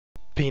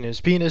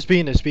penis.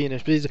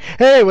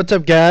 Hey, what's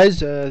up, guys?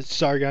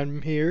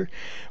 Sargon here.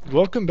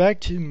 Welcome back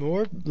to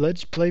more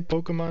Let's Play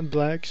Pokemon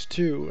Blacks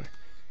 2.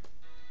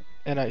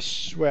 And I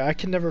swear, I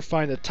can never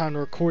find a time to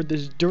record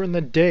this during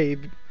the day,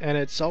 and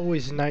it's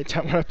always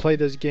nighttime when I play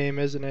this game,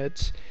 isn't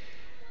it?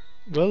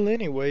 Well,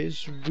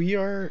 anyways,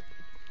 we're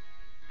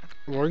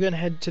gonna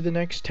head to the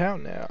next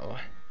town now.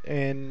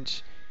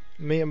 And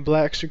me and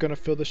Blacks are gonna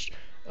fill this.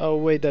 Oh,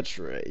 wait, that's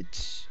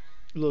right.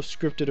 A little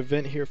scripted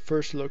event here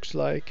first, looks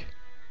like.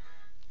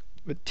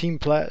 With Team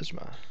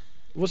Plasma.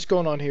 What's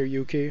going on here,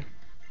 Yuki?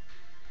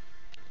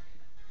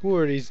 Who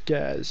are these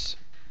guys?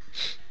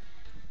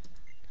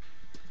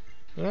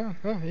 Yeah.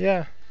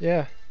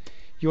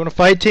 You wanna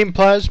fight Team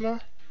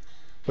Plasma?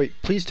 Wait,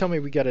 please tell me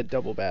we got a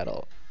double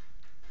battle.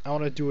 I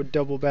wanna do a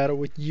double battle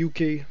with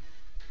Yuki.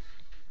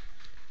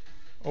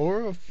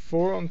 Or a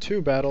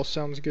 4-on-2 battle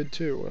sounds good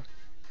too.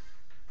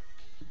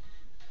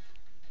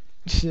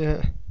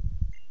 Yeah.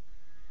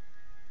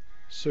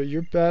 So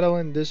you're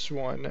battling this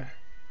one.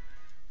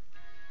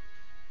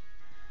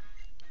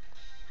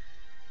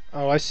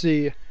 Oh, I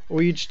see.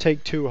 We each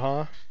take 2,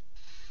 huh?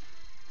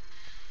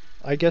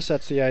 I guess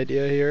that's the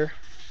idea here.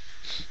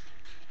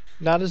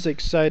 Not as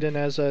exciting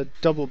as a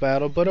double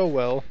battle, but oh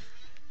well.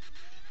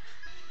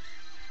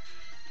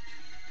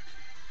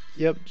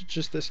 Yep,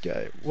 just this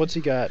guy. What's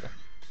he got?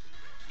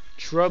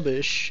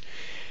 Trubbish.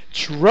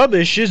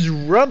 Trubbish is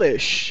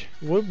rubbish!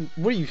 What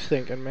are you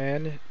thinking,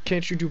 man?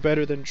 Can't you do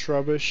better than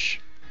Trubbish?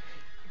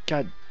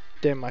 God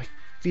damn, my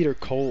feet are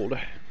cold.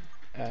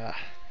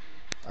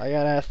 I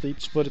got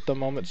athlete split at the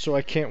moment, so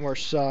I can't wear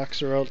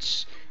socks, or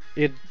else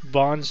it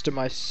bonds to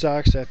my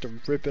socks. I have to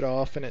rip it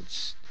off, and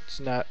it's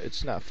not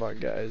fun,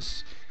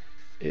 guys.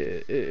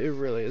 It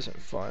really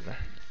isn't fun.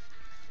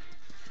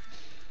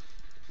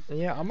 And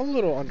yeah, I'm a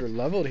little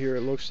underleveled here.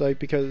 It looks like,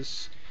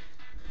 because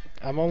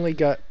I'm only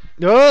got.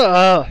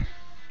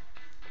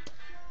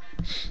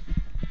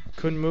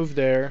 Couldn't move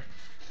there.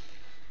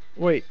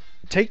 Wait,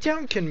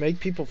 takedown can make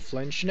people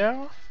flinch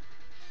now?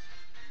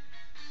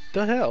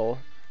 The hell?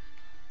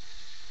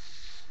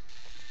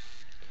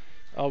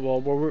 Oh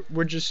well,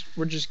 we're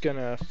just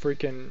gonna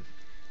freaking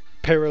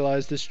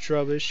paralyze this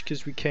Trubbish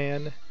because we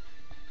can.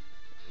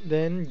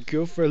 Then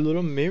go for a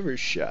little mirror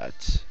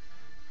shot.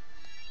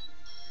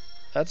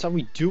 That's how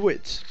we do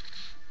it.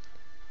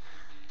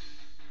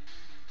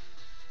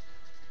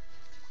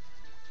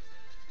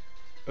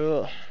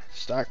 Ugh,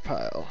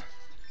 stockpile.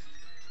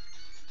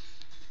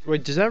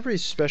 Wait, does that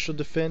raise special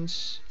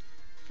defense?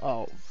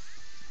 Oh,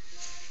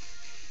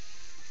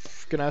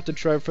 gonna have to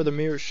try for the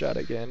mirror shot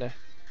again.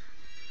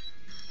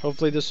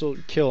 Hopefully this will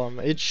kill him.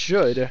 It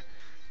should.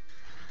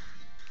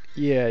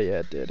 Yeah,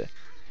 it did.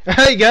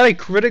 I got a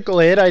critical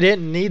hit. I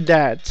didn't need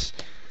that.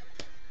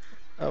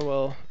 Oh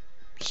well.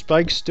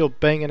 Spike's still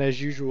banging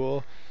as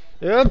usual.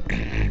 Yep.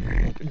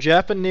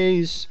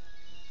 Japanese.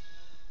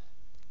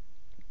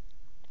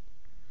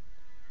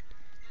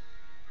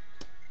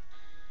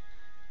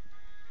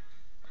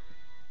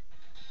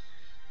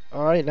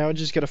 Alright, now I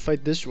just gotta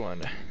fight this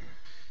one.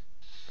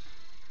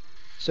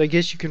 So I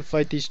guess you can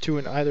fight these two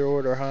in either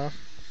order, huh?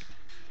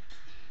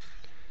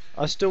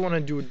 I still want to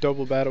do a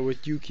double battle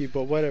with Yuki,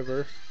 but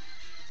whatever.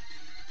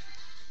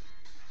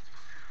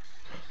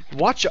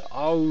 Watch.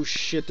 Oh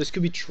shit, this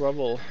could be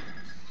trouble.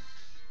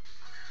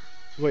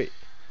 Wait,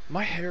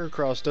 my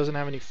Heracross doesn't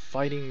have any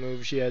fighting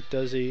moves yet,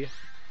 does he?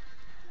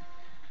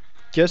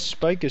 Guess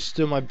Spike is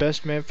still my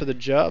best man for the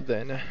job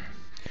then.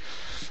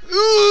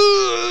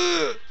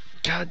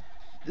 God,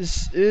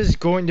 this is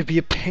going to be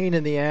a pain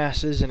in the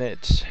ass, isn't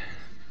it?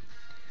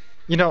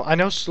 You know, I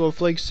know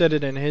Slowflake said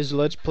it in his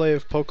Let's Play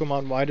of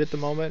Pokemon White at the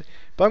moment,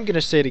 but I'm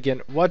gonna say it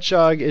again.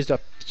 Watchog is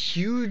a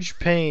huge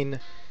pain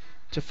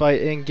to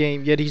fight in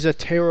game, yet he's a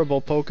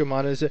terrible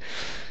Pokemon. Is it?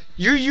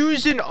 You're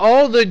using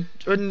all the.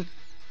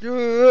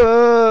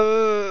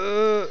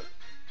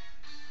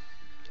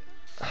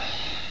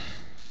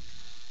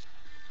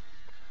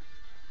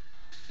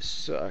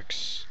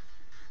 Sucks.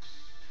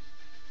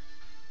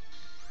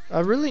 I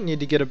really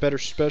need to get a better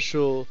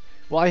special.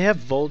 Well, I have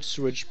Volt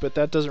Switch, but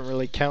that doesn't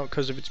really count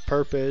because of its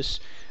purpose.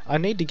 I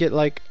need to get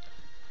like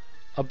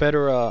a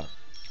better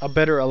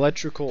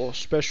electrical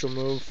special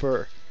move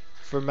for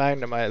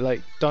Magnemite,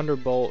 like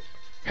Thunderbolt.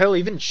 Hell,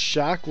 even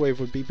Shockwave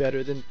would be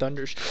better than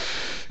Thunders.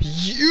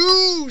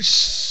 You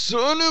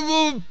son of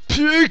a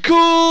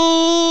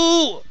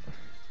pickle!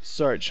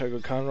 Sorry,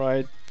 Chuggo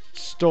Conroy, I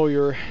stole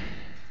your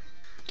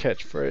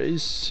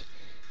catchphrase.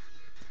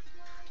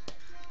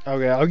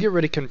 Okay, I'll get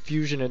rid of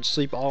Confusion and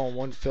Sleep all in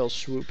one fell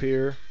swoop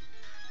here.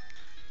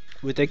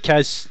 With a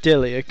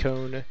Castelia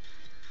cone.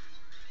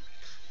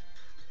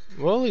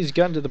 Well, he's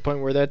gotten to the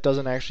point where that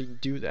doesn't actually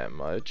do that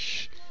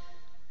much.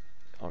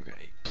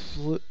 Okay,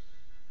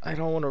 I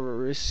don't want to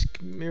risk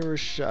mirror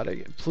shot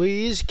again.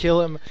 Please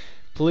kill him.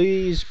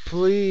 Please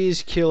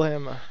kill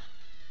him.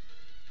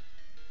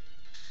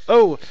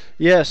 Oh,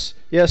 yes,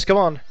 come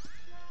on.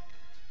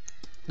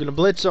 I'm gonna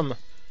blitz him.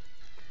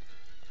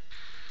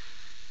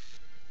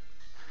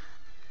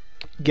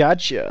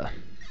 Gotcha.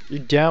 You're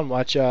down,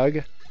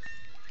 Watchog.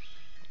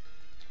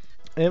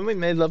 And we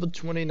made level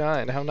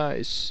 29. How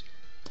nice.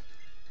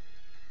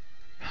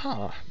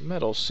 Huh,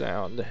 metal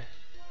sound.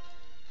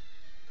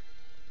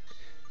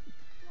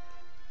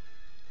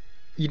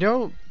 You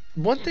know,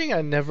 one thing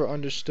I never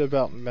understood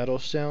about metal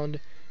sound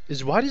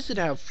is why does it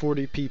have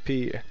 40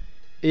 pp?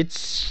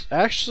 It's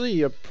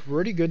actually a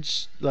pretty good,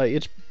 like,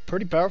 it's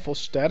pretty powerful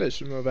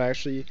status move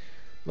actually.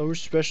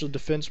 Lowers special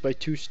defense by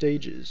 2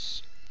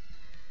 stages.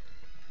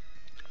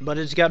 But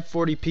it's got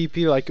 40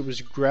 pp like it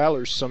was Growl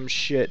or some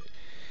shit.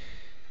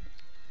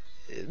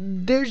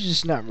 There's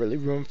just not really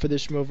room for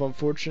this move,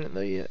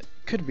 unfortunately. It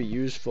could be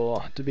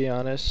useful, to be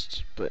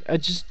honest, but I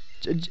just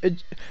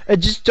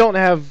don't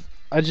have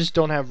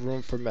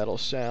room for metal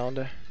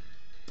sound.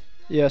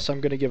 Yes,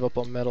 I'm gonna give up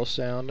on metal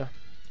sound.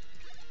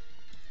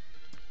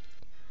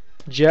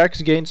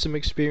 Jax gained some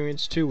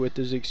experience too with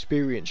his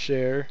experience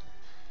share.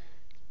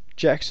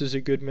 Jax is a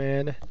good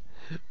man.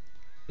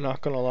 Not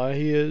gonna lie,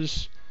 he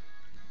is.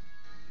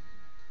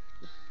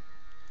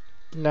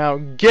 Now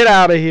get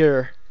out of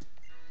here.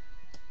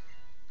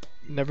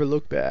 Never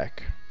look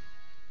back.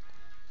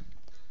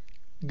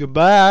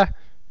 Goodbye.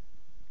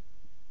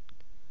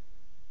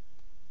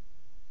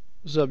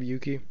 What's up,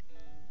 Yuki?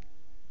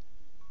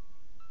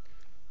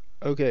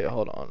 Okay,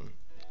 hold on.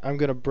 I'm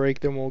gonna break,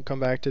 then we'll come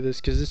back to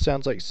this because this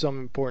sounds like some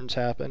importance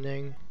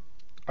happening.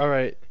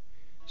 Alright,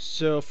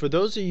 so for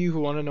those of you who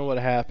want to know what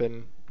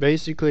happened,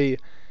 basically,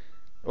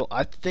 well,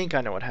 I think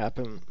I know what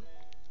happened.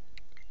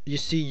 You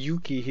see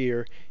Yuki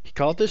here, he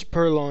caught this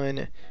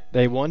purloin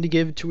that he wanted to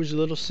give to his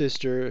little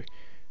sister,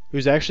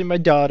 who's actually my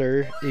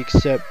daughter,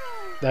 except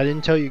I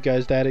didn't tell you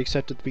guys that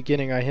except at the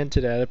beginning. I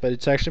hinted at it, but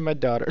it's actually my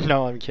daughter.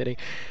 No, I'm kidding.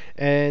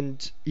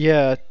 And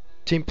yeah,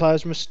 Team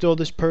Plasma stole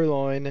this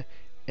purloin,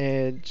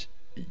 and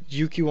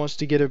Yuki wants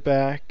to get it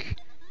back.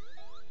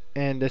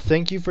 And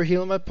thank you for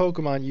healing my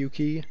Pokemon,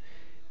 Yuki.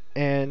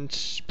 And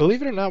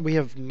believe it or not, we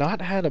have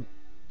not had a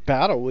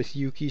battle with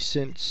Yuki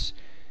since.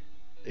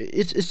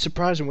 It's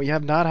surprising we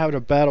have not had a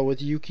battle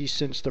with Yuki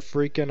since the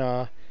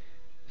freaking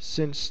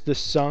since the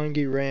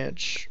Sangi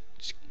Ranch.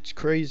 It's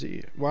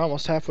crazy. We're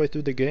almost halfway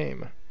through the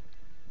game.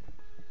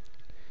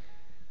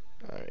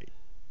 Alright.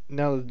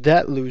 Now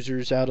that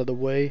loser's out of the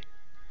way,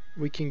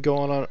 we can go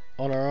on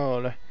our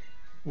own.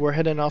 We're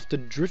heading off to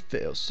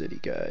Driftvale City,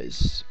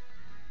 guys.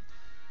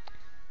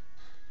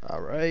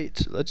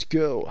 Alright, let's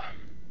go.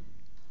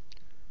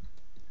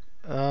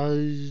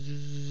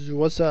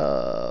 What's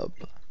up?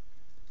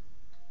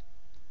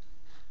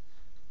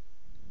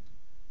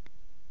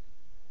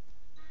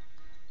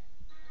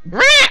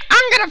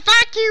 I'm gonna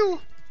fuck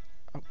you!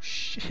 Oh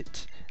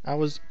shit. I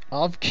was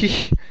off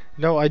key.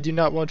 No, I do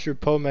not want your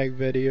Pomag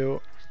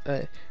video.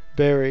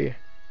 Barry.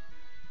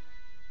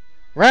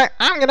 Right,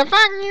 I'm gonna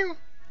fuck you!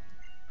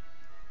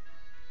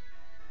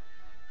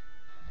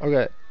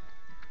 Okay.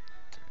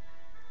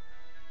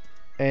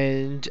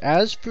 And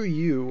as for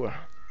you,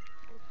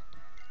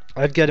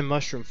 I've got a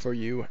mushroom for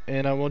you,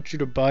 and I want you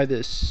to buy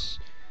this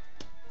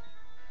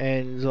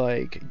and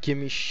like give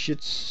me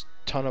shit's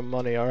ton of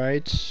money,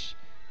 alright?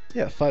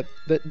 Yeah,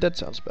 that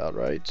sounds about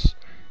right.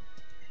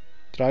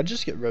 Did I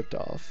just get ripped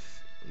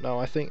off? No,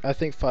 I think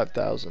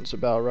 5,000's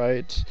about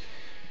right.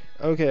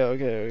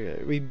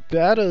 Okay. We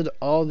battled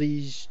all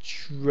these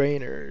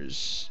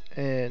trainers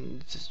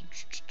and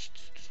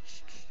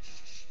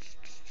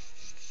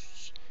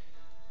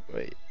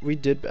wait, we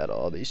did battle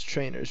all these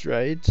trainers,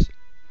 right?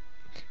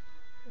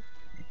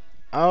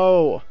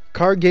 Oh,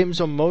 card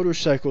games on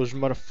motorcycles,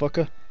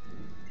 motherfucker.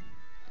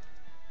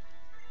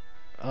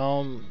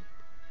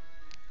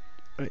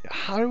 Wait,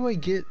 how do I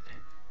get?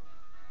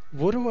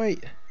 What do I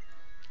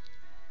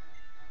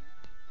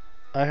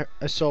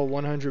saw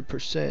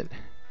 100%.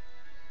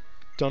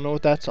 Don't know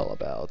what that's all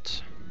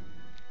about.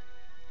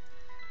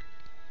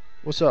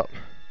 What's up?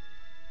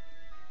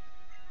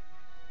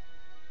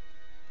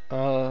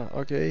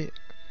 Okay.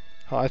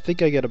 Oh, I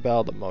think I get a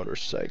battle the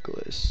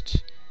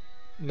motorcyclist.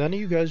 None of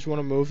you guys want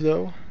to move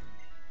though?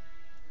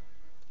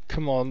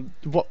 Come on.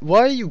 Why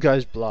are you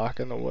guys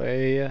blocking the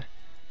way?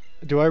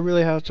 Do I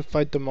really have to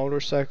fight the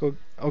motorcycle?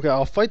 Okay,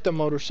 I'll fight the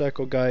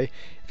motorcycle guy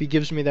if he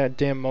gives me that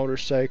damn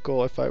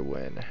motorcycle if I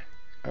win.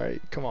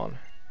 Alright, come on.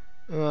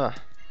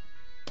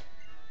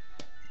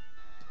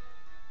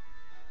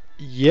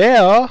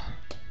 Yeah!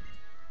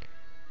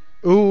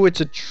 Ooh,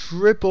 it's a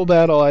triple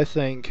battle, I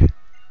think.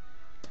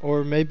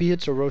 Or maybe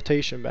it's a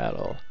rotation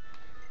battle.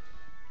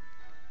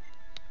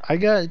 I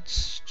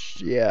got...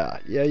 Yeah,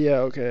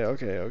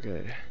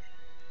 okay.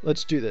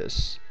 Let's do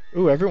this.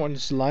 Ooh,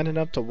 everyone's lining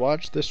up to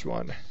watch this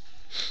one.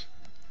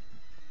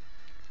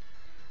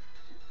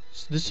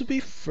 So this will be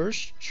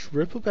first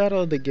triple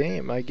battle of the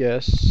game, I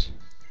guess.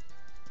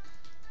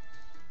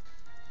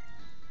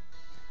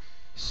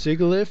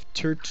 Sigilyph,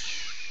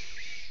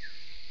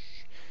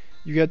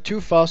 you got 2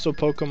 fossil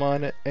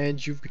Pokemon,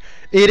 and you've...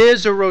 It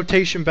is a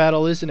rotation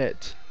battle, isn't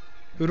it?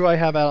 Who do I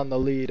have out on the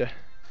lead?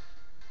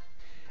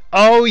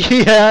 Oh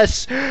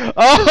yes!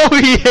 Oh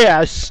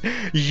yes!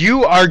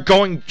 You are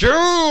going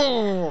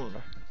down!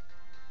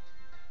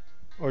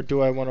 Or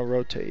do I want to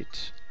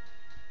rotate?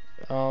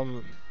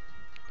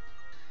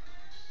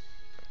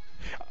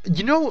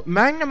 You know,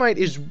 Magnemite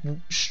is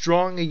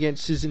strong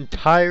against his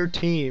entire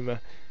team.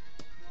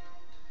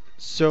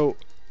 So,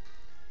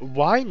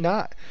 why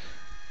not?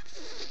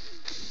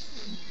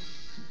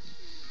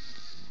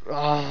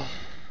 Ah,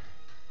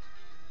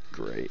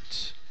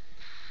 great.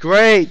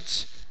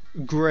 Great!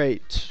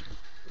 Great.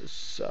 This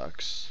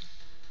sucks.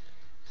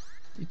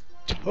 You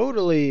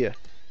totally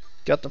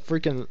got the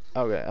freaking...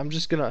 Okay, I'm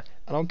just gonna...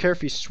 I don't care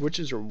if he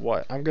switches or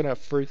what. I'm gonna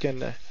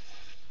freaking...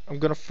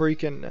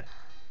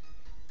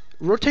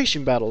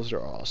 Rotation battles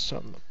are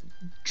awesome.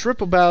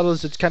 Triple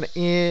battles, it's kind of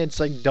it's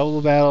like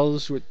double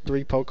battles with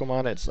 3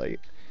 Pokemon. It's like...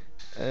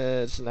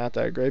 it's not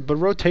that great. But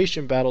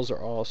rotation battles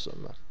are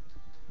awesome.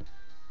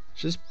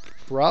 Just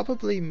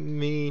probably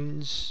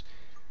means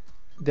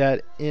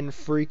that in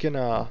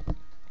freaking...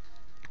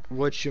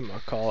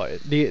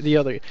 whatchamacallit, the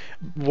other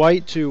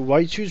White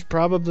 2's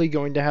probably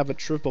going to have a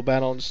triple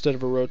battle instead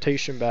of a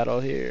rotation battle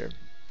here.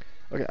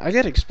 Okay, I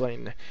gotta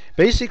explain.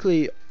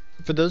 Basically,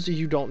 for those of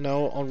you who don't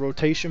know, on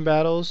rotation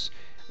battles,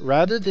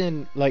 rather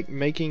than like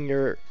making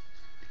your...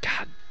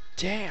 God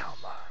damn.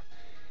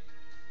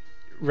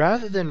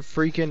 Rather than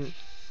freaking...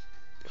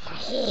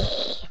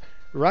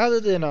 Rather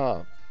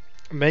than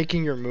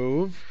making your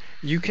move,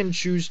 you can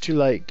choose to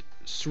like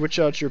switch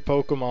out your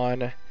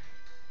Pokemon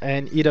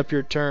and eat up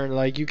your turn.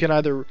 Like, you can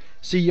either...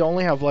 See, you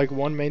only have like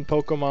one main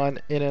Pokemon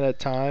in at a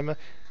time.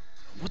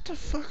 What the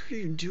fuck are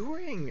you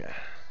doing?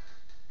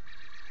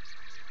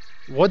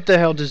 What the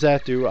hell does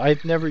that do?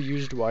 I've never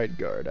used Wide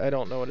Guard. I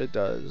don't know what it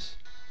does.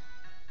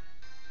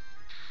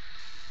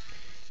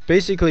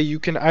 Basically, you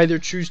can either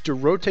choose to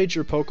rotate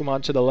your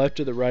Pokemon to the left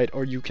or the right,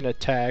 or you can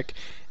attack.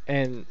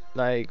 And,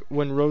 like,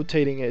 when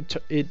rotating it,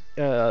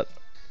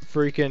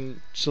 freaking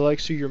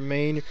selects who your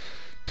main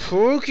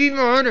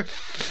Pokemon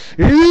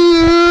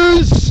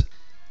is!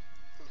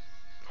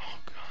 Oh,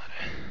 God.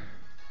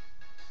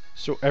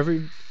 So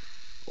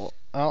well,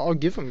 I'll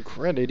give him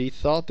credit. He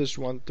thought this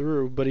one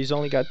through, but he's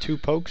only got 2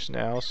 pokes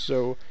now,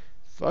 so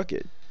fuck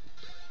it.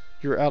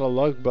 You're out of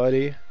luck,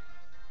 buddy.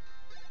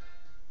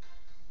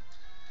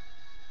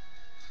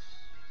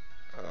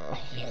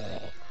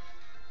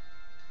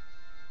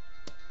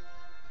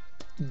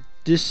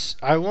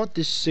 I want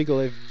this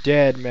Sigilyph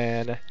dead,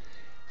 man.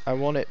 I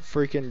want it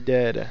freaking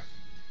dead.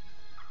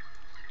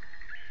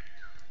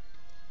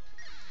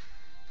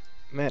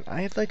 Man,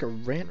 I had like a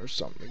rant or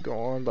something to go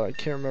on, but I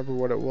can't remember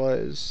what it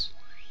was.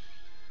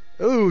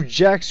 Ooh,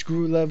 Jack's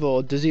grew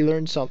level. Does he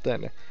learn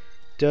something?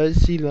 Does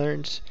he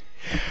learn...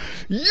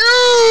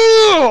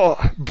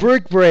 Yeah!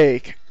 Brick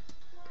Break.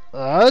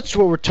 That's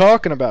what we're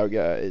talking about,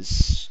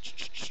 guys.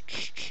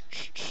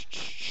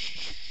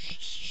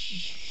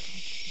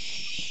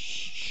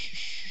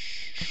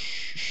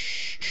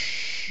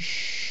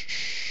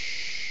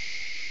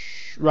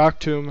 Rock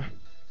Tomb.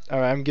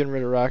 Alright, I'm getting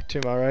rid of Rock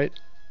Tomb, alright?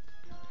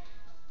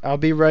 I'll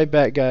be right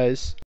back,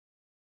 guys.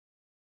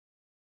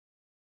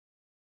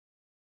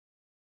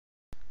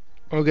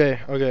 Okay,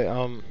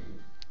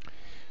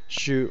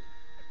 shoot.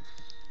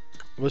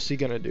 What's he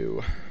gonna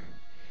do?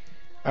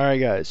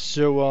 Alright, guys,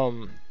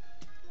 so,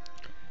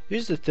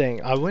 here's the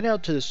thing. I went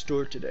out to the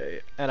store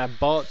today, and I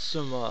bought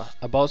some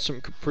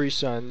Capri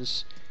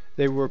Suns.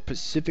 They were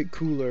Pacific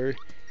Cooler,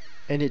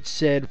 and it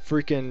said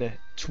freaking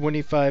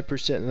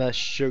 25% less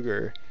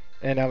sugar.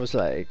 And I was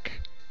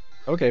like,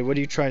 okay, what are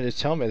you trying to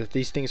tell me? That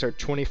these things are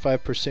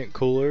 25%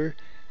 cooler?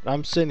 And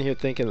I'm sitting here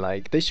thinking,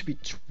 like, they should be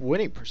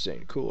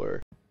 20%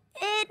 cooler.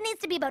 It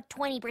needs to be about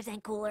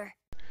 20% cooler.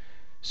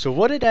 So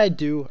what did I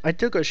do? I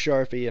took a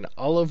Sharpie, and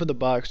all over the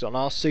box, on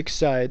all 6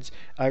 sides,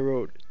 I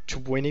wrote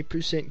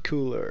 20%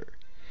 cooler.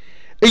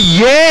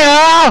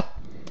 Yeah!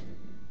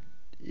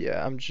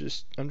 Yeah, I'm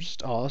just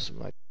awesome.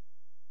 Like,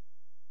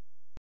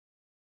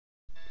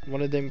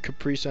 one of them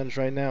Capri Suns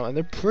right now, and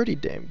they're pretty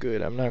damn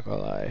good, I'm not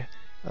gonna lie.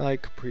 I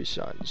like Capri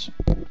Suns.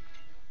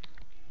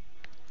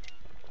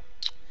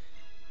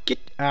 Get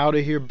out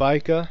of here,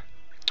 Biker.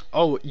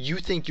 Oh, you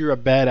think you're a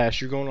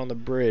badass. You're going on the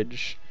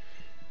bridge.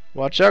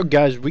 Watch out,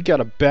 guys. We got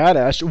a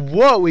badass.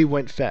 Whoa, we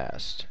went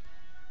fast.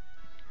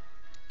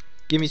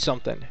 Give me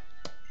something.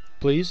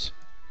 Please.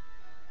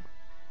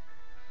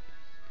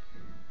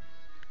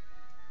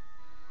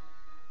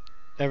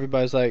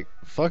 Everybody's like,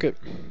 fuck it.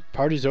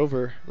 Party's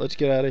over. Let's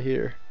get out of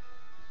here.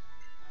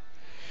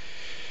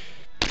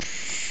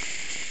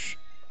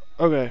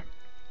 Okay.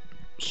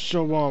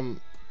 So,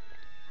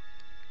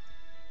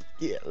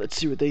 yeah, let's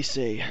see what they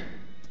say.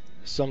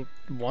 Some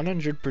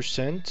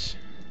 100%.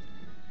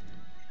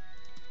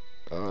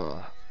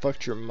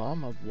 Fucked your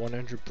mama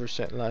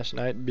 100% last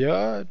night,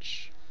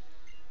 biatch.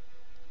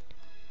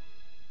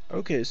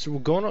 Okay, so we're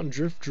going on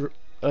Driftvale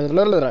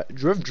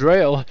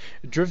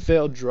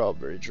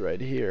Drawbridge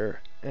right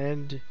here,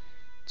 and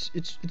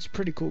it's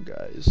pretty cool,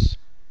 guys.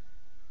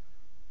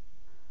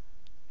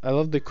 I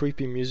love the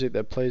creepy music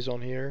that plays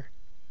on here,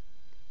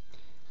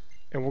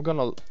 and we're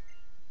gonna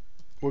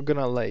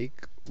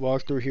like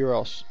walk through here.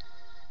 Else,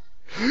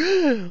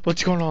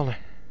 what's going on?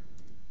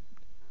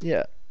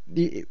 Yeah,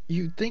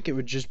 you'd think it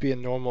would just be a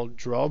normal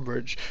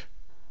drawbridge.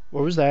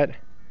 What was that?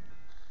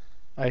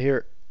 I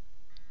hear.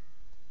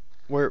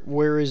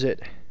 Where is it?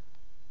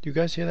 Do you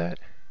guys hear that?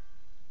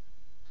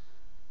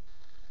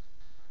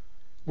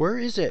 Where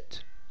is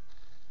it?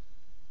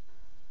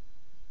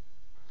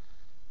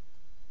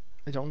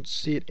 I don't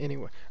see it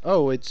anywhere.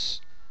 Oh,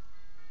 it's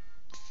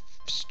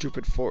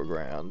stupid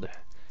foreground.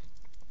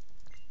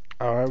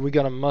 Alright, we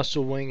got a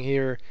muscle wing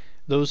here.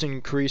 Those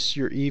increase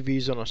your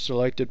EVs on a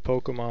selected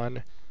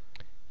Pokemon.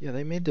 Yeah,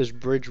 they made this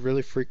bridge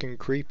really freaking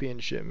creepy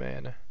and shit,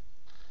 man.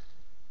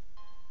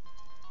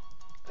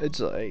 It's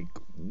like,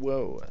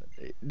 whoa.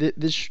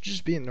 This should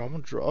just be a normal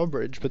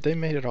drawbridge, but they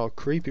made it all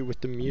creepy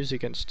with the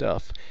music and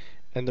stuff.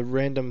 And the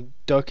random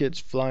duckets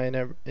flying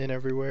in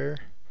everywhere.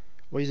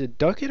 Wait, is it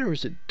ducket or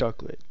is it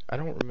ducklet? I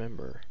don't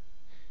remember.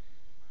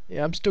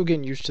 Yeah, I'm still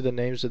getting used to the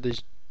names of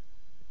these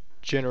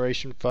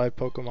Generation 5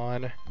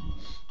 Pokemon.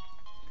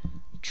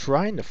 I'm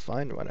trying to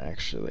find one,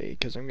 actually,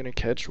 because I'm going to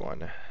catch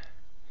one.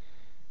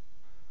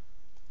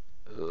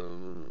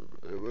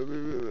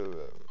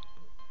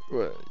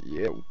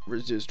 Yeah,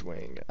 resist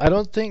wing. I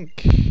don't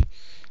think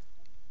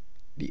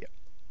the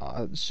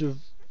odds of...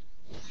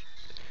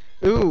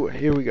 Ooh,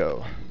 here we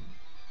go.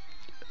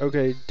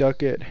 Okay,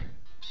 duck it.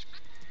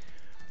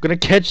 We're gonna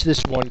catch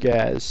this one,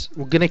 guys.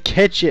 We're gonna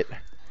catch it.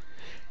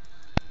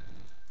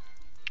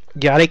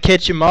 Gotta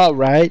catch him all,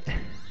 right?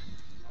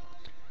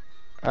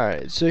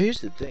 Alright, so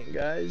here's the thing,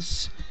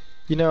 guys.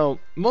 You know,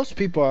 most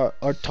people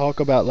are talk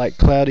about like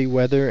cloudy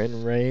weather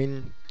and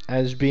rain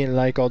as being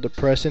like all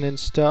depressing and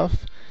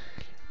stuff.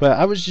 But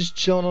I was just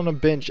chilling on a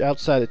bench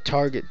outside of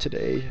Target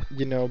today,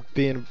 you know,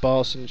 being a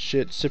boss and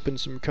shit, sipping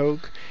some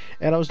Coke,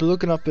 and I was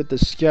looking up at the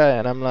sky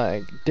and I'm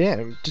like,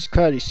 damn, this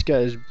cloudy sky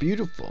is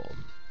beautiful.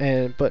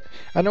 But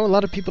I know a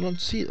lot of people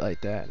don't see it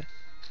like that.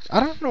 I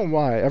don't know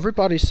why.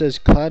 Everybody says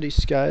cloudy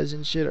skies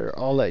and shit are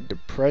all like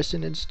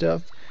depressing and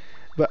stuff,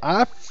 but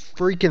I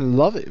freaking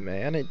love it,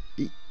 man.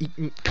 It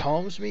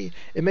calms me.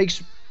 It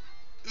makes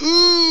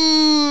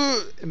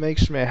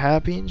me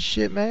happy and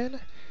shit, man.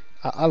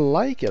 I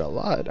like it a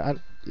lot.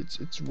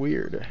 It's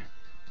weird.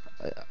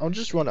 I'm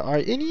just wondering, are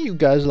any of you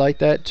guys like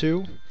that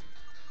too?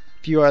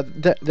 If you are,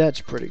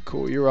 that's pretty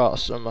cool. You're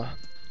awesome.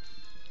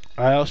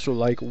 I also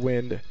like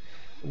wind.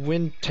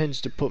 Wind tends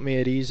to put me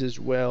at ease as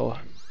well.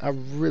 I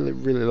really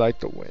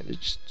like the wind.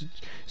 It's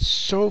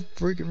so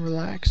freaking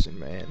relaxing,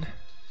 man.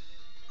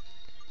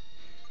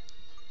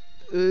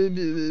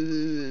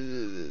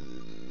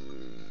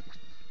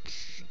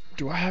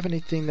 Do I have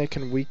anything that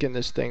can weaken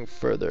this thing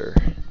further?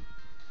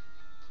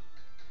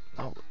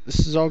 Oh,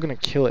 this is all gonna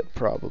kill it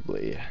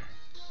probably.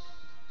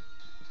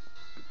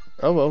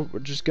 Oh well, we're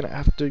just gonna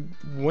have to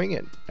wing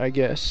it, I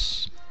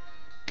guess.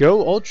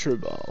 Go Ultra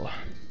Ball.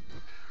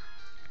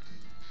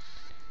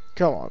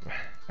 Come on,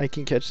 I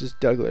can catch this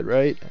Douglet,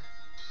 right?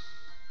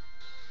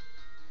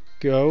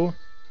 Go.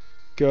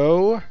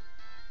 Go.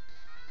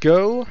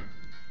 Go.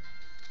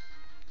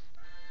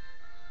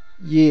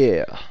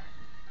 Yeah.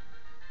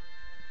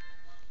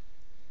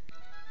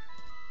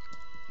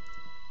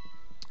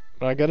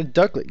 I got a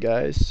Ducklet,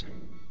 guys.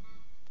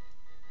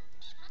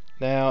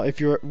 Now, if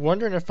you're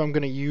wondering if I'm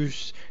going to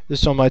use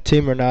this on my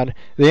team or not,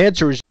 the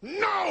answer is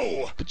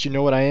no! But you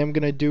know what I am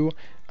going to do?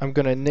 I'm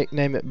going to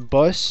nickname it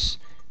Bus,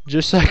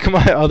 just like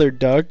my other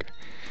duck.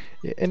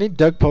 Any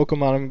duck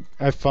Pokemon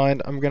I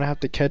find, I'm going to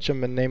have to catch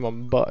him and name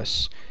him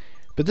Bus.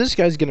 But this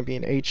guy's going to be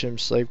an HM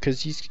slave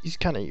because he's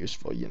kind of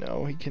useful, you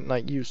know. He can,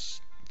 like,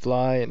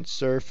 fly and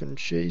surf and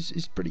shit.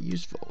 He's pretty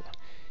useful.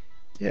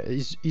 Yeah,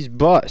 he's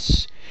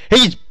Bus.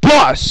 He's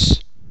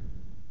Bus!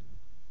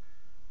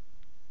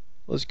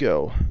 Let's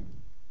go.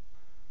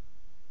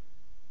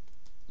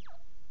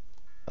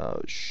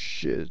 Oh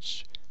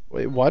shit.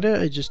 Wait, why did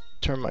I just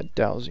turn my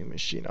dowsing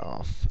machine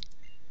off?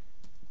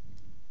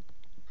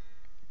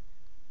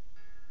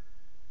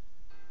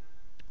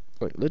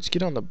 Wait, let's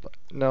get on the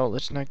no,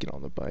 let's not get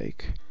on the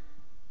bike.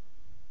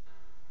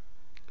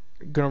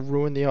 Gonna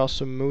ruin the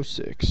awesome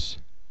Moosix.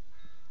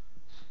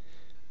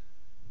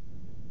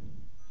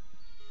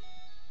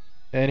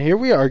 And here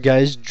we are,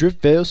 guys,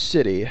 Driftvale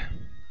City.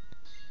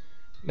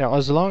 Now,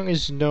 as long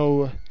as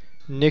no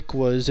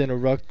Nickwas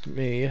interrupt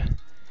me,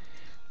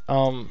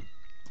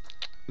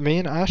 me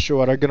and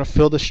Astrowat are gonna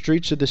fill the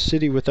streets of the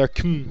city with our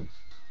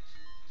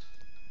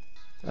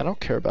I don't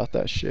care about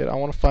that shit. I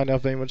want to find out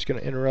if anyone's gonna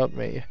interrupt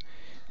me.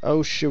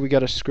 Oh shit, we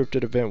got a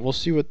scripted event. We'll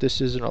see what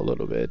this is in a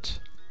little bit.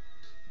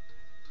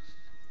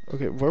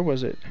 Okay, where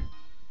was it?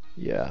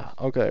 Yeah,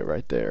 okay,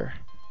 right there.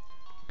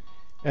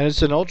 And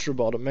it's an Ultra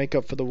Ball to make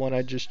up for the one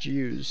I just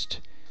used.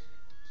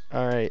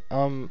 Alright,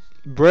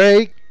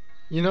 break!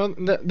 You know,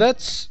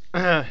 that's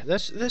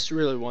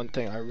really one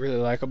thing I really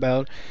like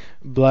about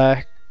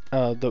Black,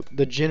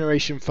 the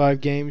Generation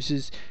 5 games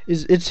is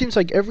it seems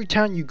like every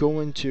town you go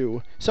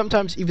into,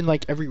 sometimes even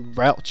like every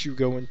route you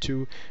go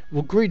into,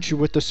 will greet you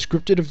with a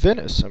scripted event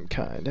of some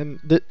kind.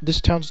 And this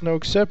town's no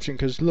exception,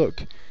 because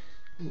look,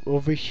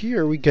 over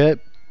here we get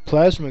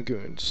Plasma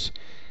Goons.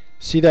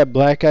 See that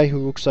black guy who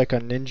looks like a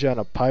ninja and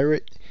a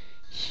pirate?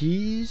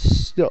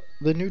 He's the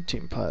new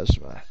Team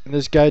Plasma. And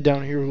this guy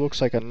down here who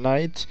looks like a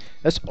knight,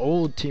 that's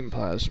old Team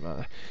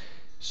Plasma.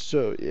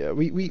 So yeah,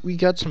 we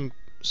got some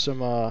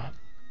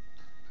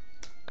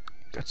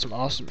Got some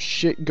awesome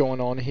shit going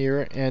on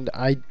here, and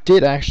I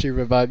did actually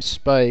revive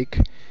Spike,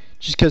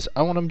 just because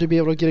I want him to be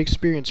able to get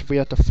experience if we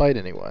have to fight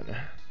anyone.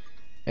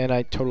 And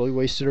I totally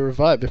wasted a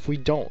revive if we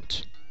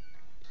don't.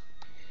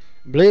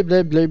 Blah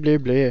blah blah blah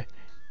blah.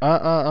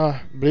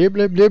 Blah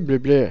blah blah blah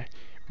blah.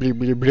 Blah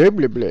blah blah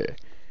blah blah.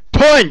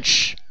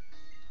 Punch!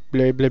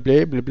 Blah blah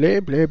blah blah blah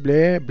blah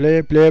blah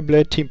blah blah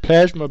blah. Team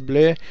Plasma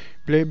blah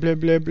blah blah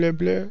blah blah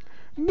blah.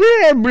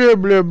 Blah blah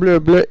blah blah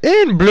blah.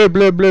 And blah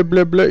blah blah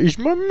blah blah is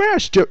my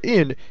master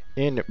in.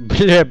 And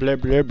blah blah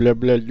blah blah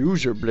blah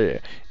loser blah.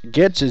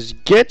 Gets his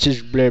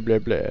blah blah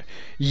blah.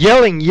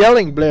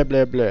 Yelling blah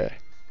blah blah.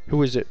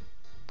 Who is it?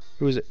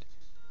 Who is it?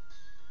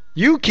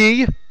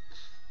 Yuki!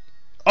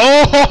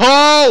 Oh ho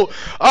ho!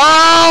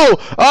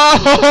 Oh!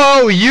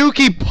 Oh!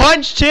 Yuki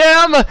punched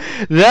him!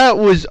 That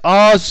was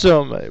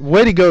awesome!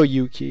 Way to go,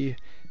 Yuki.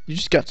 You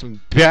just got some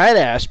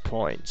badass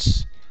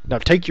points. Now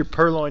take your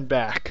Purloin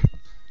back.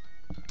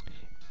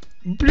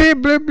 Blah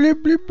blah blah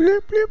blah blah blah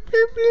blah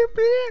blah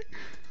blah.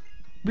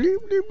 Blah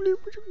blah blah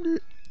blah blah.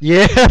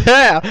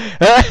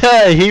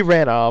 Yeah! He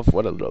ran off.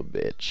 What a little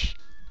bitch.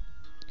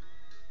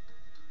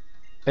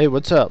 Hey,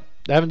 what's up?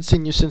 I haven't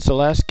seen you since the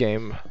last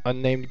game.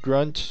 Unnamed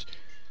Grunt,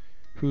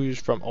 who's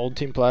from old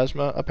Team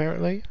Plasma,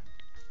 apparently.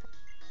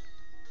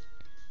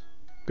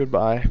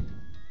 Goodbye.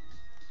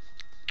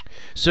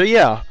 So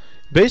yeah,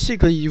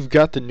 basically you've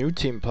got the new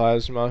Team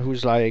Plasma,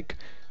 who's like,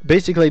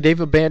 basically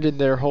they've abandoned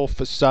their whole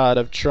facade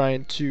of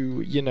trying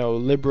to, you know,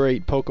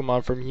 liberate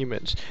Pokemon from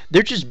humans.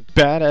 They're just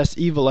badass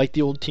evil like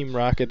the old Team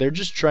Rocket. They're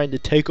just trying to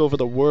take over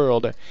the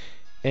world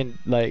and,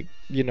 like,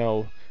 you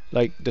know,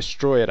 like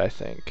destroy it, I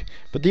think.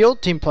 But the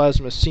old Team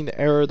Plasma has seen the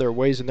error of their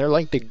ways, and they're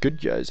like the good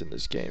guys in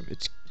this game.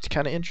 It's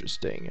kind of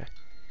interesting.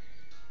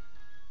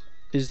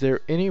 Is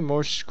there any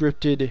more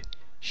scripted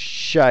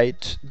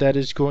shite that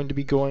is going to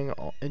be going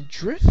on? And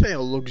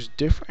Driftvale looks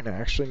different,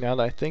 actually, now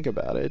that I think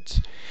about it.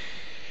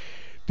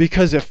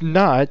 Because if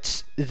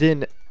not,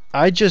 then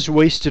I just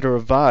wasted a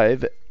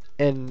revive,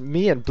 and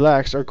me and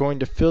Blacks are going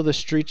to fill the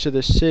streets of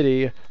the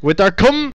city with our